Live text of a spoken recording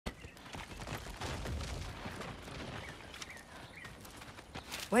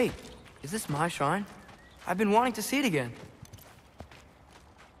Wait, is this my shrine? I've been wanting to see it again.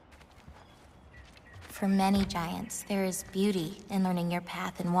 For many giants, there is beauty in learning your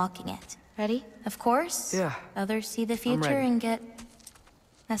path and walking it. Ready? Of course. Yeah. Others see the future and get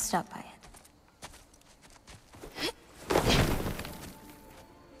messed up by it.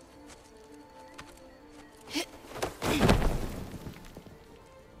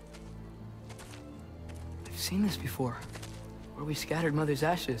 I've seen this before. Where we scattered Mother's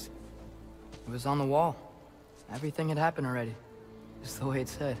ashes. It was on the wall. Everything had happened already. Just the way it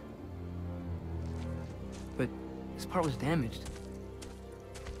said. But this part was damaged.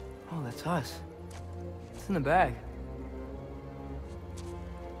 Oh, that's us. It's in the bag.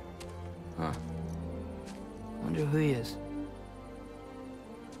 Huh. Wonder who he is.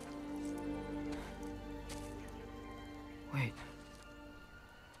 Wait.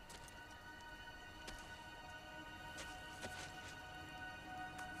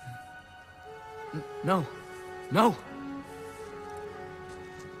 No. No!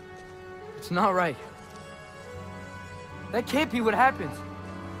 It's not right. That can't be what happens.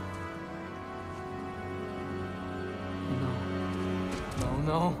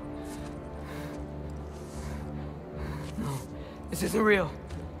 No. No. This isn't real.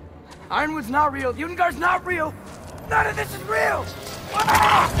 Ironwood's not real. Jotunheim's not real. None of this is real!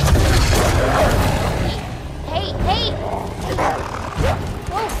 Ah! Hey!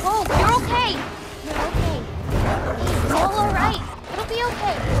 Whoa, you're okay! You're okay. It's all alright. It'll be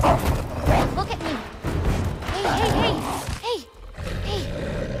okay. Look at me.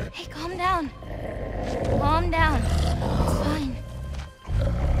 Hey, calm down. Calm down. It's fine.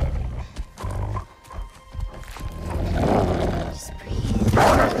 Just breathe.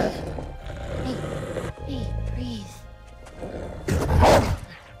 Hey, breathe.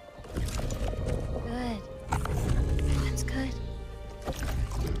 Good. That's good.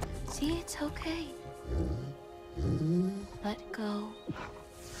 See, it's okay. Let go.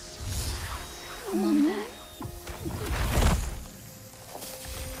 Come on back.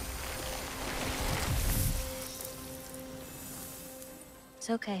 It's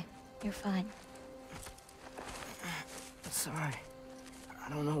okay. You're fine. It's alright. I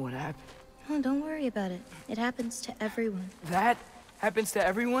don't know what happened. Oh, don't worry about it. It happens to everyone. That happens to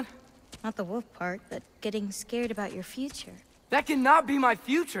everyone? Not the wolf part, but getting scared about your future. That cannot be my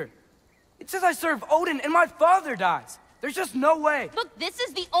future. It says I serve Odin and my father dies. There's just no way. Look, this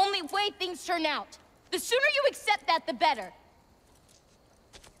is the only way things turn out. The sooner you accept that, the better.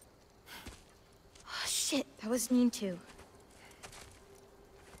 Oh, shit. That was mean too.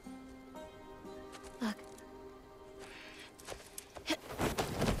 Look.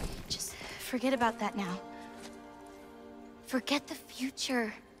 Just forget about that now. Forget the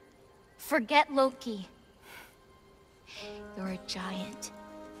future. Forget Loki. You're a giant.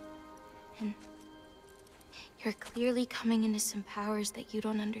 And you're clearly coming into some powers that you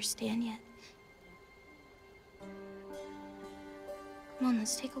don't understand yet. Come on,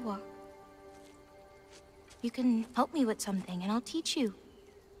 let's take a walk. You can help me with something, and I'll teach you.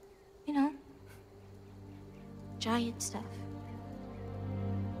 You know, giant stuff.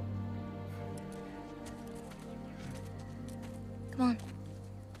 Come on.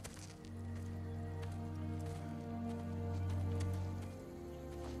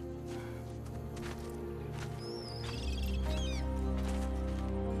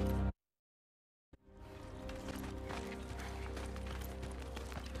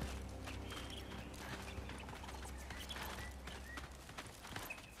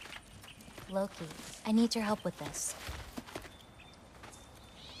 Loki, I need your help with this.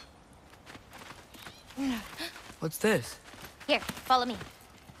 What's this? Here, follow me.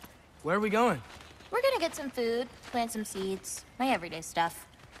 Where are we going? We're gonna get some food, plant some seeds, my everyday stuff.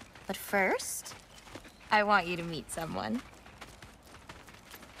 But first, I want you to meet someone.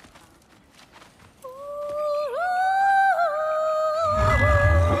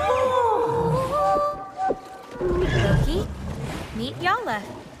 Loki, meet Yala.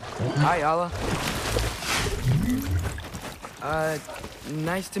 Hi, Yala.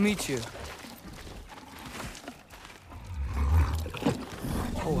 Nice to meet you.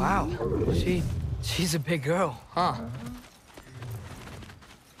 Oh, wow. She's a big girl, huh?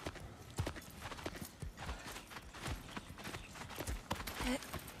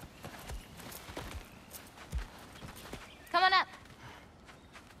 Come on up.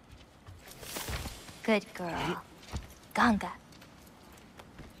 Good girl. Ganga.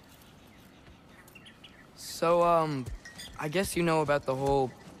 So, I guess you know about the whole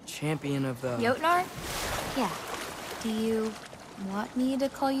champion of the... Jotunheim? Yeah. Do you want me to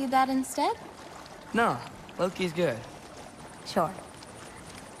call you that instead? No, Loki's good. Sure.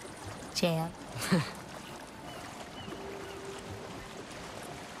 champ.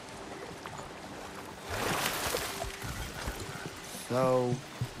 So,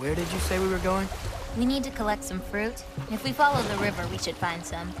 where did you say we were going? We need to collect some fruit. If we follow the river, we should find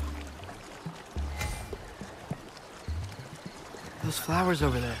some. Those flowers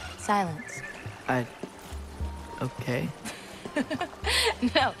over there. Silence. Okay.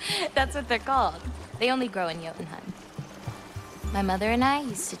 No, that's what they're called. They only grow in Jotunheim. My mother and I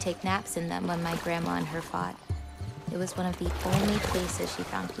used to take naps in them when my grandma and her fought. It was one of the only places she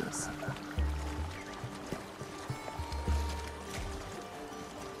found peace.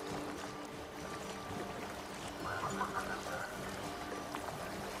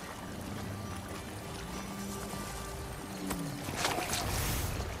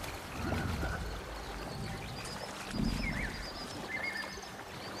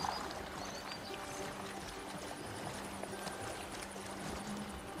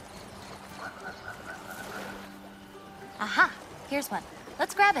 Aha! Here's one.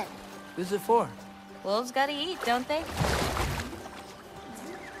 Let's grab it. Who's it for? Wolves gotta eat, don't they?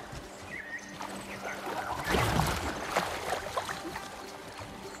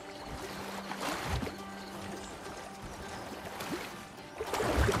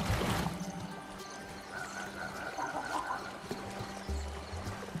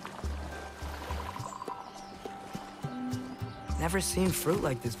 Never seen fruit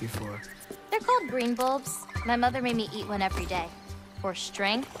like this before. They're called green bulbs. My mother made me eat one every day. For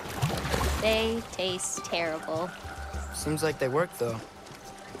strength, they taste terrible. Seems like they work, though.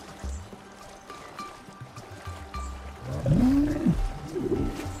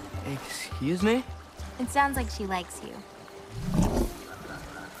 Excuse me? It sounds like she likes you.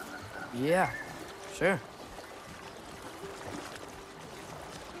 Yeah, sure.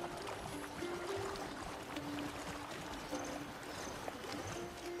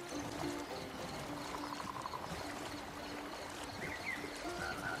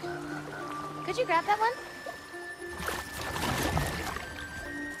 Could you grab that one?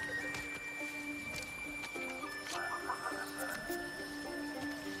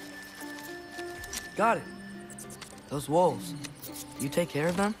 Got it. Those wolves. You take care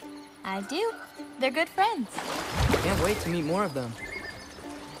of them? I do. They're good friends. Can't wait to meet more of them.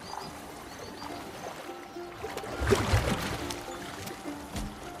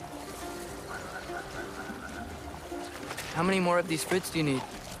 How many more of these fruits do you need?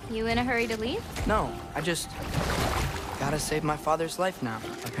 You in a hurry to leave? No, I just gotta save my father's life now,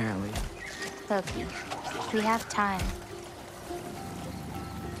 apparently. Loki, we have time.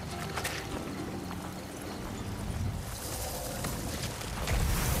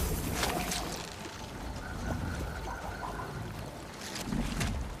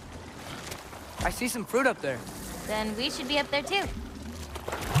 I see some fruit up there. Then we should be up there too.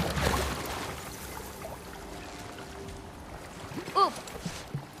 Ooh.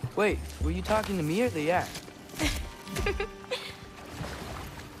 Wait, were you talking to me or the yak?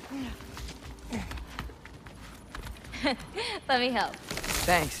 Let me help.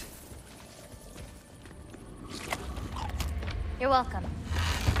 Thanks. You're welcome.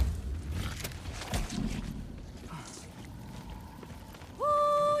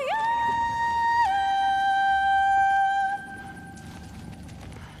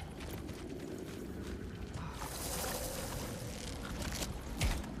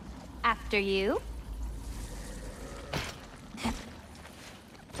 After you.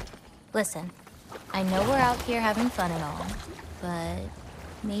 Listen, I know we're out here having fun and all, but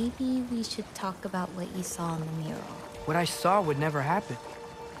maybe we should talk about what you saw in the mural. What I saw would never happen.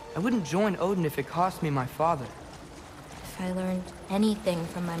 I wouldn't join Odin if it cost me my father. If I learned anything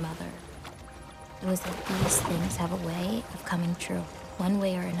from my mother, it was that these things have a way of coming true, one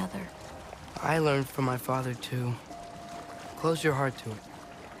way or another. I learned from my father, too. Close your heart to it.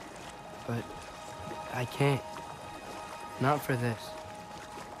 But I can't. Not for this.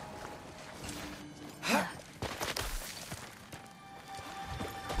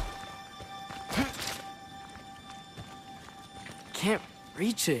 Can't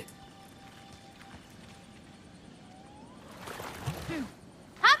reach it.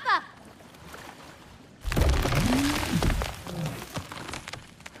 Papa!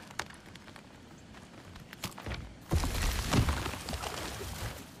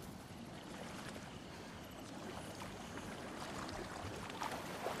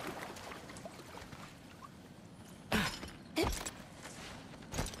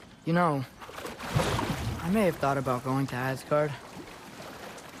 You know, I may have thought about going to Asgard,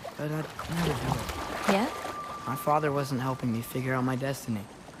 but I'd never do it. Yeah? My father wasn't helping me figure out my destiny.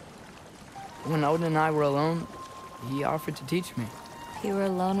 When Odin and I were alone, he offered to teach me. If you were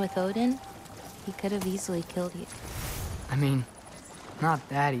alone with Odin, he could have easily killed you. I mean, not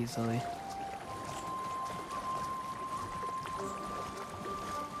that easily.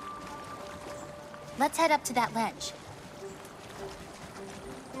 Let's head up to that ledge.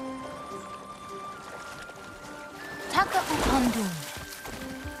 Taka upandum.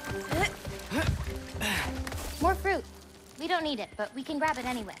 More fruit. We don't need it, but we can grab it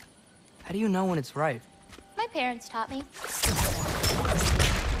anyway. How do you know when it's ripe? My parents taught me.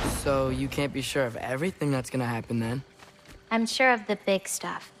 So you can't be sure of everything that's gonna happen then? I'm sure of the big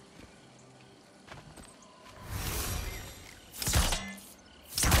stuff.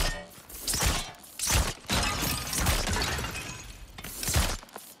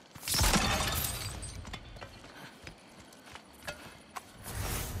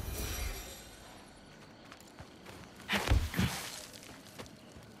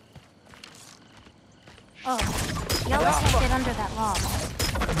 Oh, you always have to get under that log.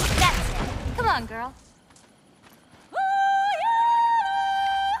 That's it. Come on, girl.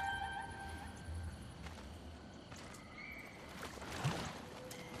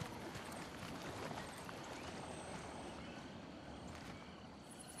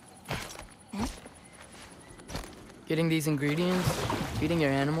 Getting these ingredients, feeding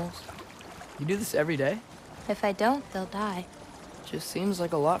your animals. You do this every day? If I don't, they'll die. Just seems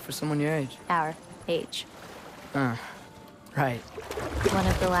like a lot for someone your age. Our age. Right. One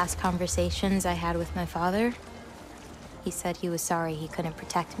of the last conversations I had with my father, he said he was sorry he couldn't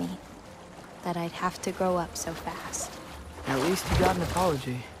protect me. That I'd have to grow up so fast. At least you got an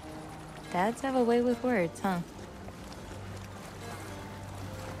apology. Dads have a way with words, huh?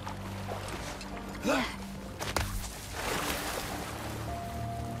 Yeah.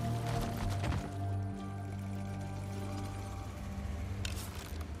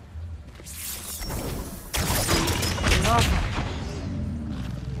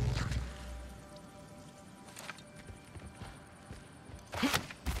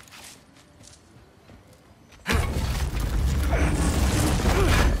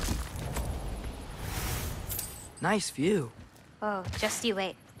 Nice view. Oh, just you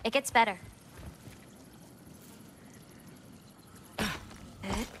wait. It gets better.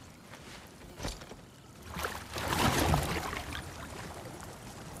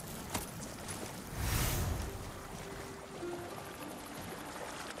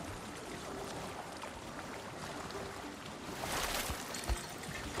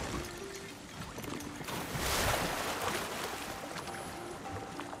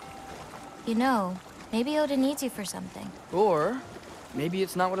 You know, maybe Odin needs you for something. Or maybe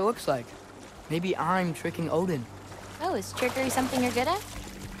it's not what it looks like. Maybe I'm tricking Odin. Oh, is trickery something you're good at?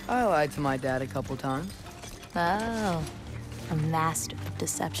 I lied to my dad a couple times. Oh, a master of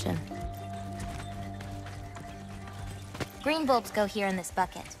deception. Green bulbs go here in this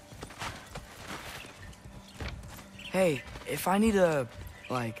bucket. Hey, if I need to,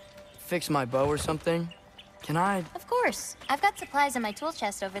 like, fix my bow or something, can I? Of course. I've got supplies in my tool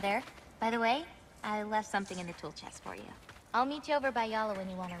chest over there. By the way, I left something in the tool chest for you. I'll meet you over by Yala when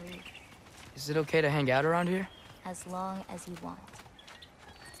you want to read. Is it okay to hang out around here? As long as you want.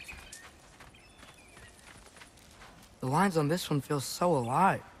 The lines on this one feel so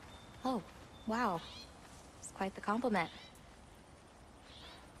alive. Oh, wow. It's quite the compliment.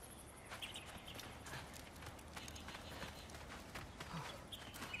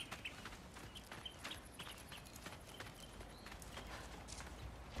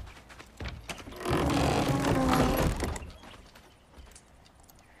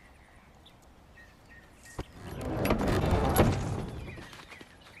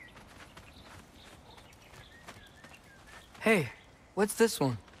 Hey, what's this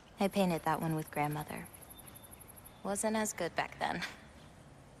one? I painted that one with grandmother. Wasn't as good back then.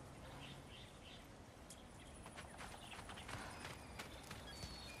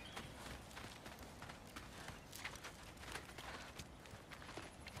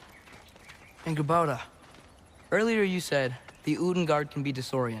 Angrboda. Earlier you said the Udengard can be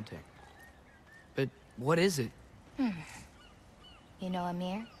disorienting. But what is it? You know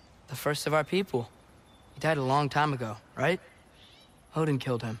Amir? The first of our people. He died a long time ago, right? Odin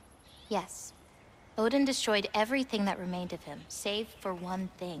killed him. Yes. Odin destroyed everything that remained of him, save for one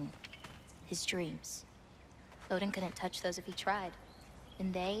thing. His dreams. Odin couldn't touch those if he tried.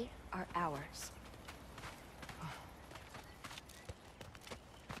 And they are ours.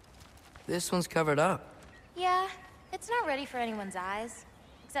 This one's covered up. Yeah, it's not ready for anyone's eyes.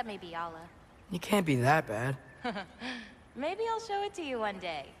 Except maybe Yala. You can't be that bad. Maybe I'll show it to you one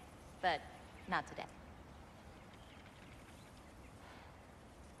day. But not today.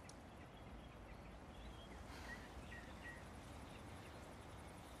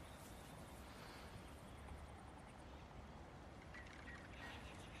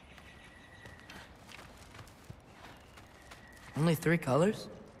 Only 3 colors?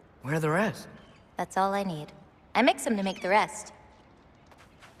 Where are the rest? That's all I need. I mix them to make the rest.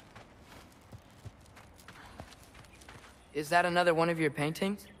 Is that another one of your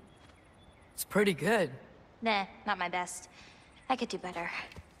paintings? It's pretty good. Nah, not my best. I could do better.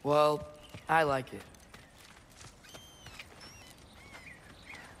 Well, I like it.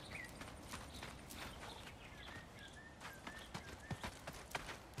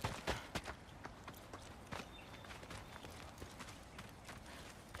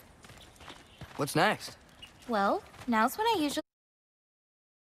 What's next? Well, now's when I usually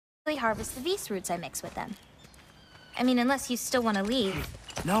harvest the beast roots I mix with them. I mean, unless you still want to leave.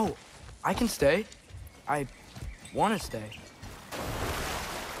 No, I can stay. I want to stay.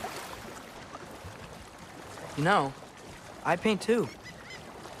 You know, I paint too.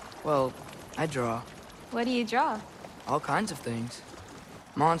 Well, I draw. What do you draw? All kinds of things.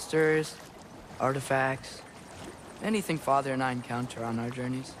 Monsters, artifacts, anything Father and I encounter on our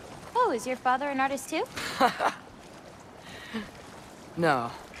journeys. Oh, is your father an artist too?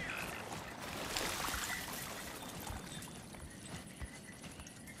 No.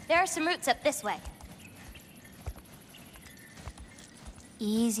 There are some roots up this way.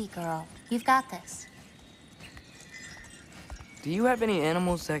 Easy, girl. You've got this. Do you have any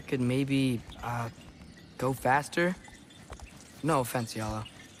animals that could maybe, go faster? No offense, Yala.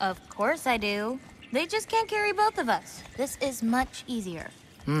 Of course I do. They just can't carry both of us. This is much easier.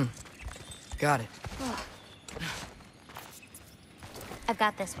 Got it. I've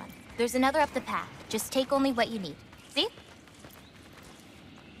got this one. There's another up the path. Just take only what you need. See?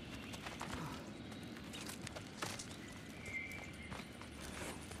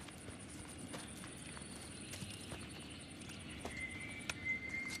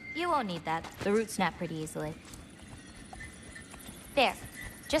 You won't need that. The roots snap pretty easily. There.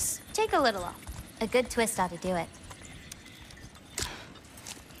 Just take a little off. A good twist ought to do it.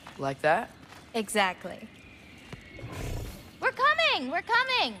 Like that? Exactly. We're coming! We're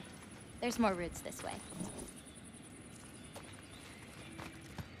coming! There's more roots this way.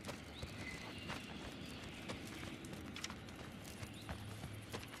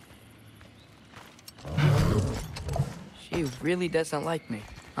 She really doesn't like me,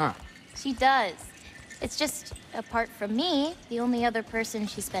 huh? She does. It's just, apart from me, the only other person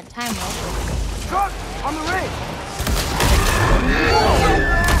she spent time with. Truck! On the ring!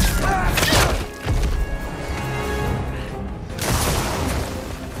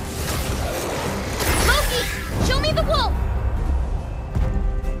 Loki! Show me the wolf!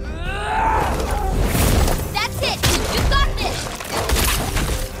 That's it! You got this!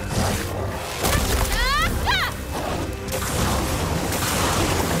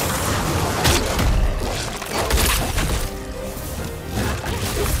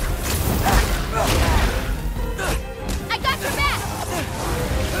 I got your back!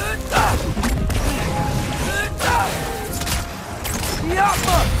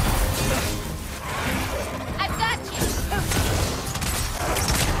 I've got you!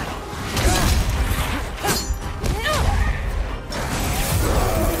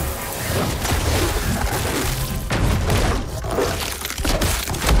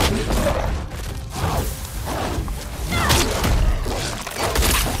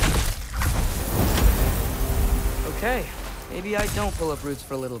 Okay, maybe I don't pull up roots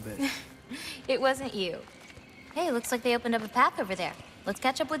for a little bit. It wasn't you. Hey, looks like they opened up a path over there. Let's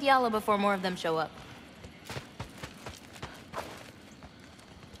catch up with Yala before more of them show up.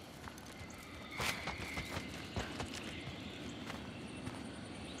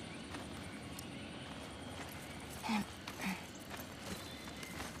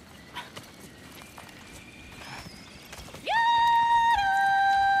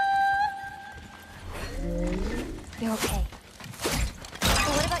 You're okay.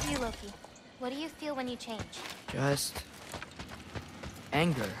 So what about you, Loki? What do you feel when you change? Just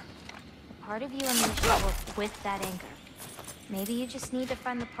anger. A part of you unleashes with that anger. Maybe you just need to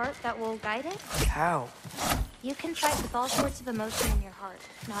find the part that will guide it? How? You can fight with all sorts of emotion in your heart,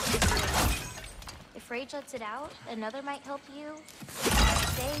 not just rage. If rage lets it out, another might help you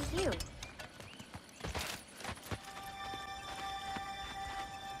stay you.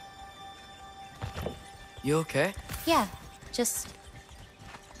 You okay? Yeah, just...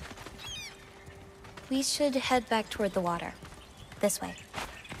 We should head back toward the water. This way.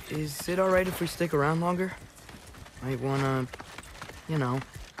 Is it alright if we stick around longer? Might wanna, you know,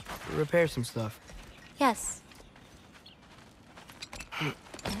 repair some stuff. Yes.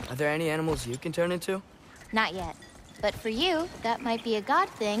 Are there any animals you can turn into? Not yet. But for you, that might be a god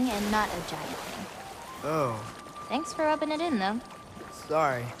thing and not a giant thing. Oh, Thanks for rubbing it in, though.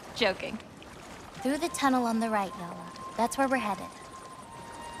 sorry. Joking. Through the tunnel on the right, Yala. That's where we're headed.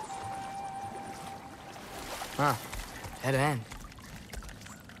 Huh. Dead end.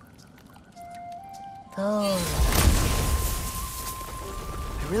 Oh.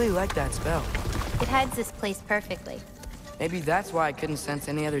 I really like that spell. It hides this place perfectly. Maybe that's why I couldn't sense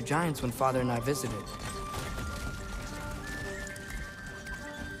any other giants when Father and I visited.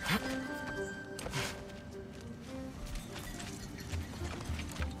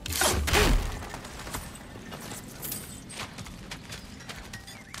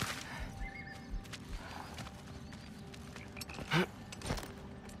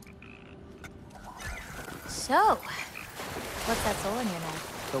 So, what's that soul in your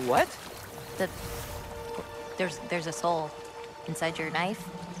knife? The what? There's a soul inside your knife.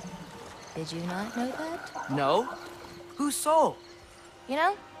 Did you not know that? No. Whose soul? You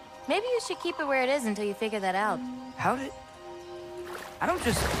know, maybe you should keep it where it is until you figure that out. How did... I don't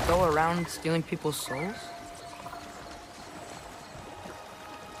just go around stealing people's souls.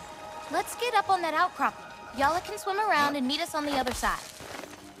 Let's get up on that outcrop. Yala can swim around and meet us on the other side.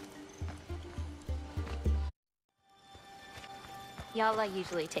 Yala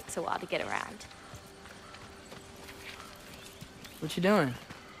usually takes a while to get around. What you doing?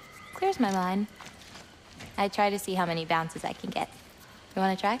 Clears my mind. I try to see how many bounces I can get. You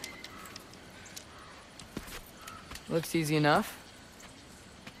want to try? Looks easy enough.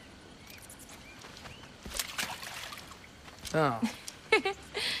 Oh.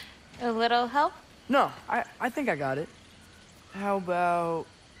 A little help? No, I think I got it. How about...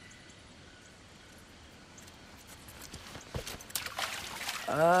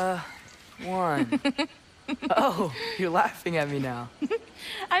 one. Oh, you're laughing at me now.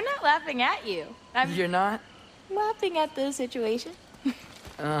 I'm not laughing at you. You're not? Laughing at the situation.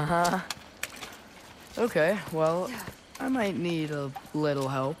 Uh-huh. Okay, well, I might need a little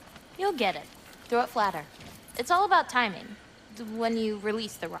help. You'll get it. Throw it flatter. It's all about timing. When you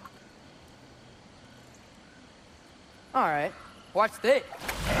release the rock. All right, watch this.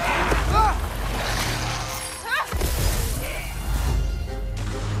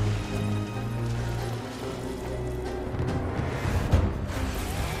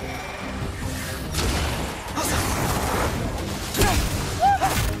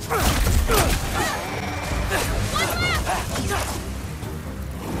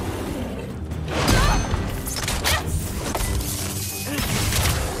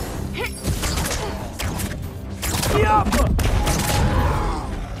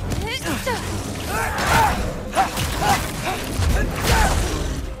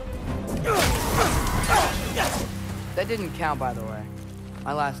 That didn't count, by the way.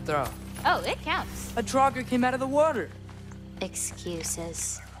 My last throw. Oh, it counts. A Draugr came out of the water.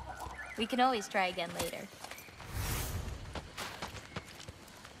 Excuses. We can always try again later.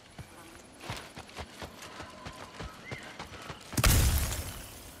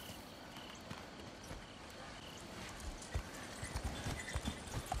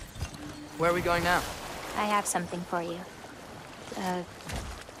 Where are we going now? I have something for you. A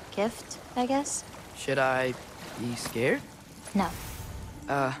gift, I guess? Should I be scared? No.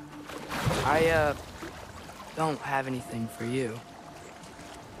 I don't have anything for you.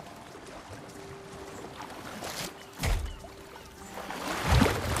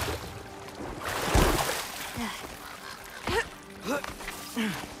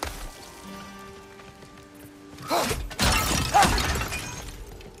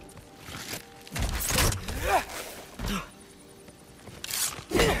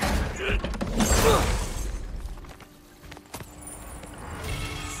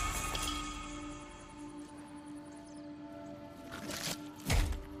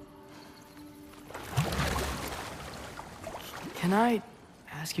 Can I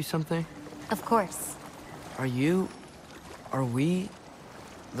ask you something? Of course. Are we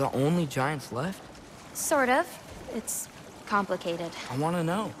the only giants left? Sort of. It's complicated. I want to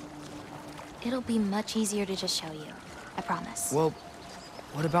know. It'll be much easier to just show you. I promise. Well,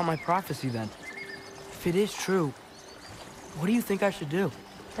 what about my prophecy then? If it is true, what do you think I should do?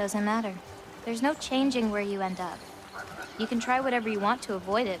 Doesn't matter. There's no changing where you end up. You can try whatever you want to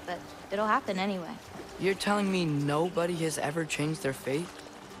avoid it, but it'll happen anyway. You're telling me nobody has ever changed their fate?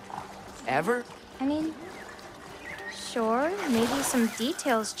 Ever? I mean, sure, maybe some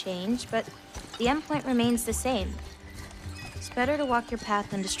details change, but the endpoint remains the same. It's better to walk your path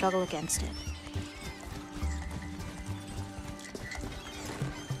than to struggle against it.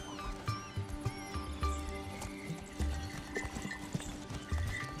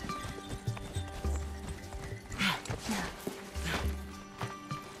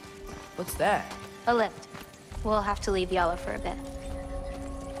 What's that? A lift. We'll have to leave Yala for a bit.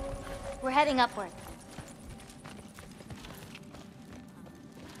 We're heading upward.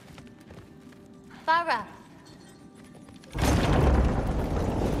 Farah.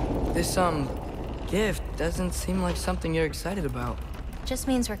 This, gift doesn't seem like something you're excited about. Just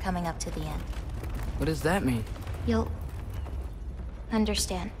means we're coming up to the end. What does that mean? You'll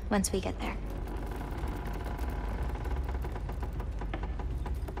understand once we get there.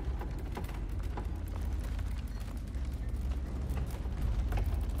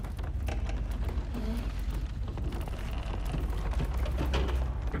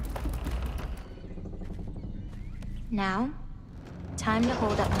 Now, time to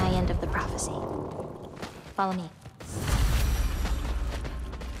hold up my end of the prophecy. Follow me.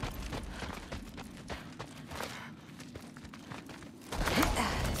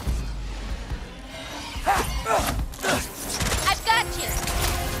 I've got you!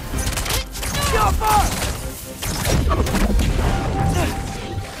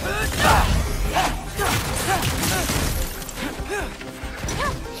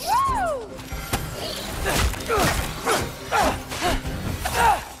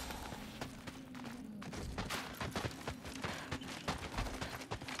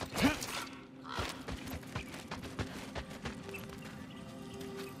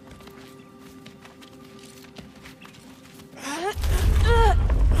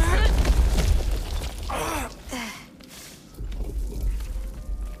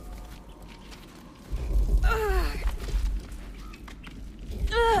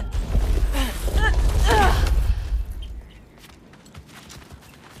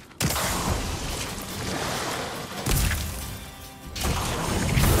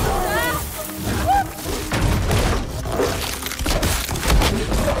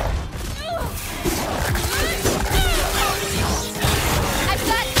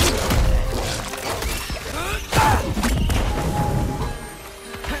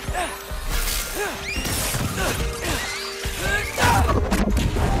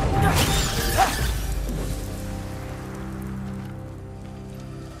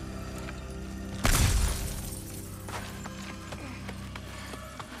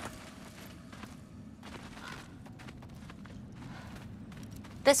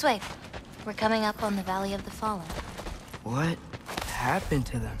 This way. We're coming up on the Valley of the Fallen. What happened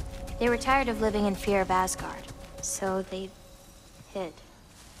to them? They were tired of living in fear of Asgard, so they hid.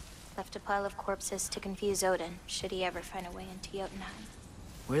 Left a pile of corpses to confuse Odin, should he ever find a way into Jotunheim.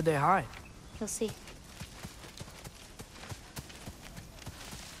 Where'd they hide? You'll see.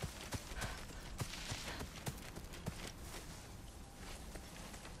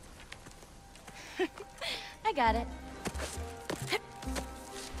 I got it.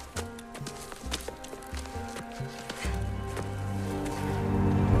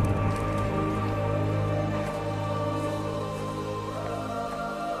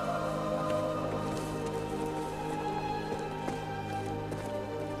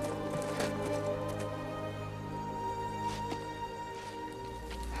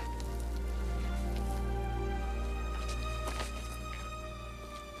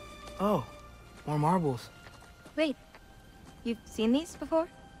 Oh, more marbles. Wait, you've seen these before?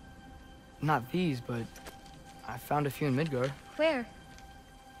 Not these, but I found a few in Midgard. Where?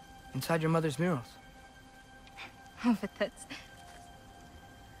 Inside your mother's murals. Oh, but that's...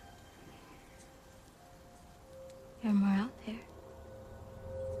 There are more out there.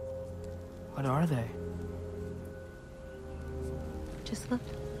 What are they? Just look.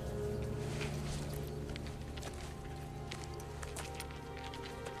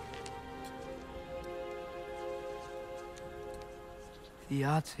 The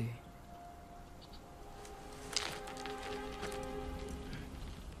Yahtzee.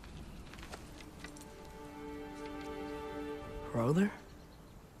 Brother?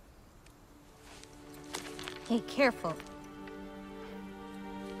 Hey, careful.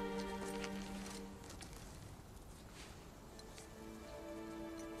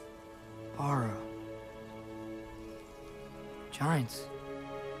 Bara. Giants.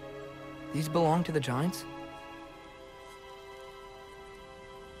 These belong to the Giants?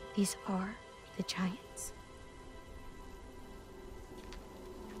 These are the Giants.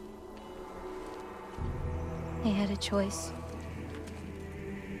 They had a choice.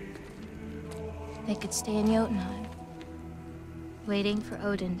 They could stay in Jotunheim, waiting for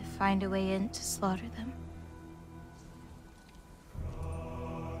Odin to find a way in to slaughter them.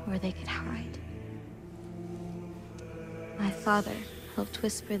 Or they could hide. My father helped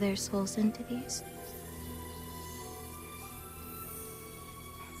whisper their souls into these.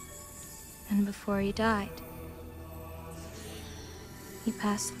 And before he died, he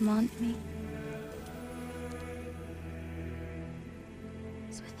passed them on to me.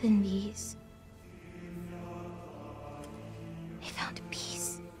 It's within these. They found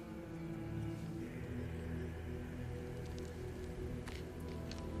peace.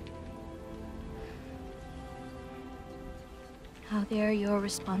 Now they're your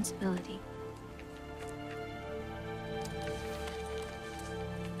responsibility.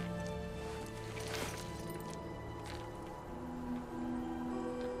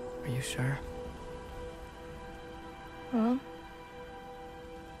 Are you sure? Well,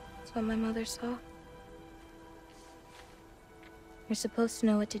 that's what my mother saw. You're supposed to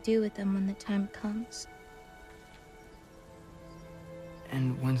know what to do with them when the time comes.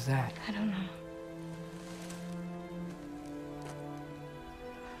 And when's that? I don't know.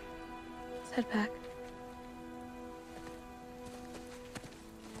 Let's head back.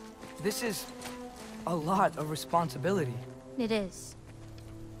 This is a lot of responsibility. It is.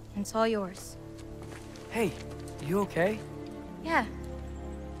 And it's all yours. Hey, you okay? Yeah.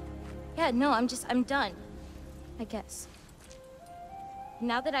 Yeah, no, I'm done. I guess.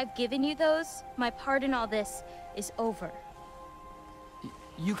 Now that I've given you those, my part in all this is over.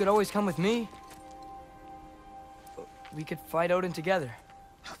 You could always come with me. We could fight Odin together.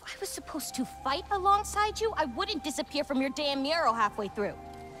 If I was supposed to fight alongside you, I wouldn't disappear from your damn mural halfway through.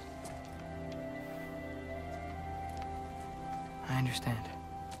 I understand.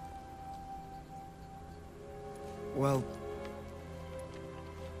 Well,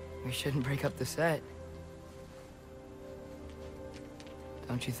 we shouldn't break up the set.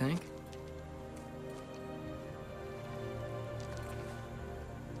 Don't you think?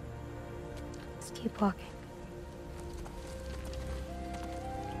 Let's keep walking.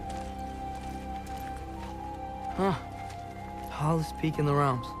 Huh. Tallest peak in the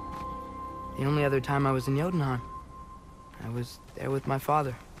realms. The only other time I was in Jotunheim. I was there with my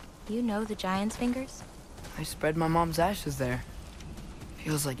father. You know the Giant's fingers? I spread my mom's ashes there.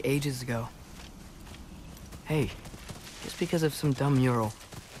 Feels like ages ago. Hey, just because of some dumb mural,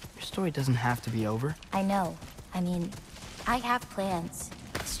 your story doesn't have to be over. I know. I mean, I have plans.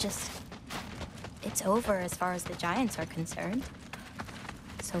 It's just... it's over as far as the Giants are concerned.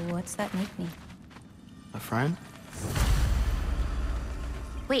 So what's that make me? A friend?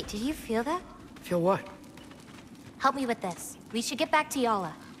 Wait, did you feel that? Feel what? Help me with this. We should get back to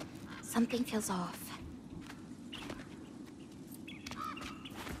Yala. Something feels off.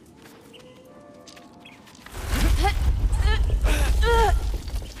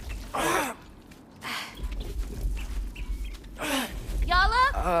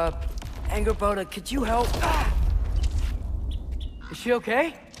 Yala? Angrboda, could you help? Is she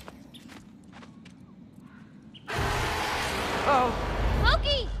okay? Oh.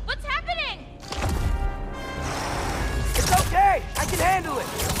 Loki, what's happening? It's okay! I can handle it!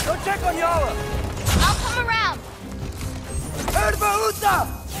 Go check on Yala! I'll come around. Uta!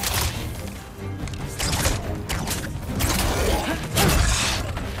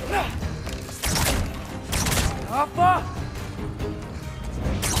 Appa!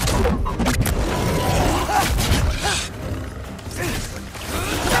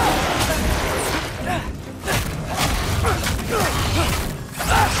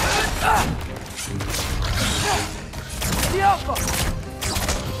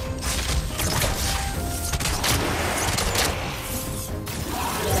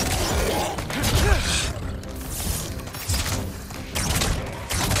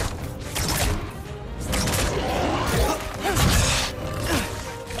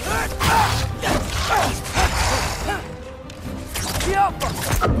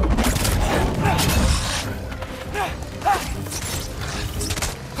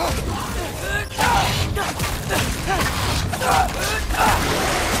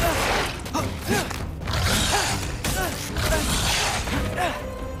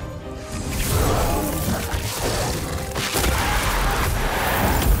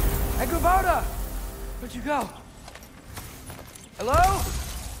 Angrboda! Where'd you go? Hello?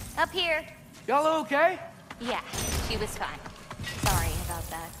 Up here. Y'all okay? Yeah, she was fine. Sorry about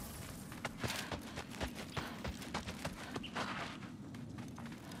that.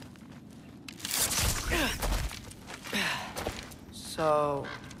 So,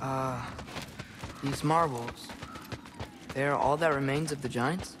 these marbles, they're all that remains of the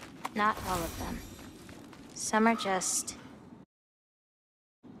Giants? Not all of them. Some are just...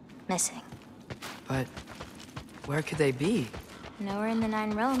 missing. But where could they be? Nowhere in the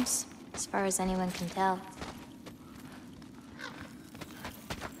 9 realms, as far as anyone can tell.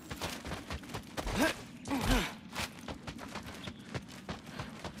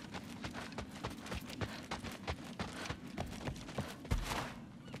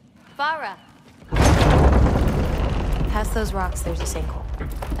 Farah. Past those rocks, there's a sinkhole.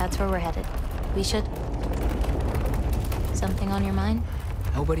 That's where we're headed. We should... Something on your mind?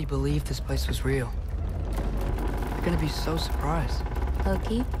 Nobody believed this place was real. They're gonna be so surprised.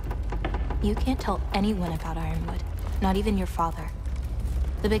 Loki, you can't tell anyone about Ironwood. not even your father.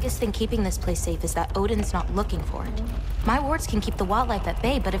 The biggest thing keeping this place safe is that Odin's not looking for it. My wards can keep the wildlife at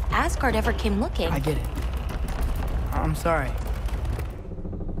bay, but if Asgard ever came looking... I get it. I'm sorry.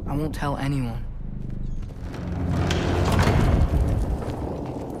 I won't tell anyone.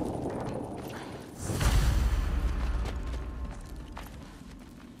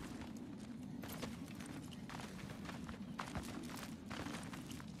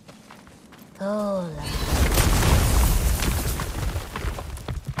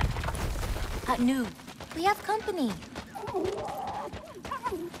 New. We have company.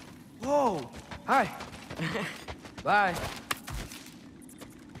 Whoa! Hi. Bye.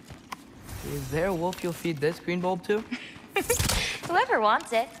 Is there a wolf you'll feed this green bulb to? Whoever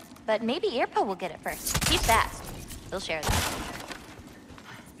wants it. But maybe Irpa will get it first. He's fast. He'll share that.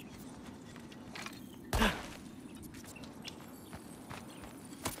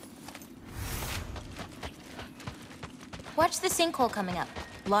 Watch the sinkhole coming up.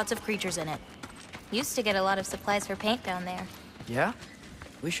 Lots of creatures in it. Used to get a lot of supplies for paint down there. Yeah?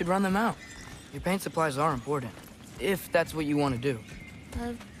 We should run them out. Your paint supplies are important. If that's what you want to do.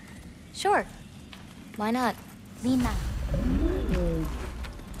 Sure. Why not? Lina.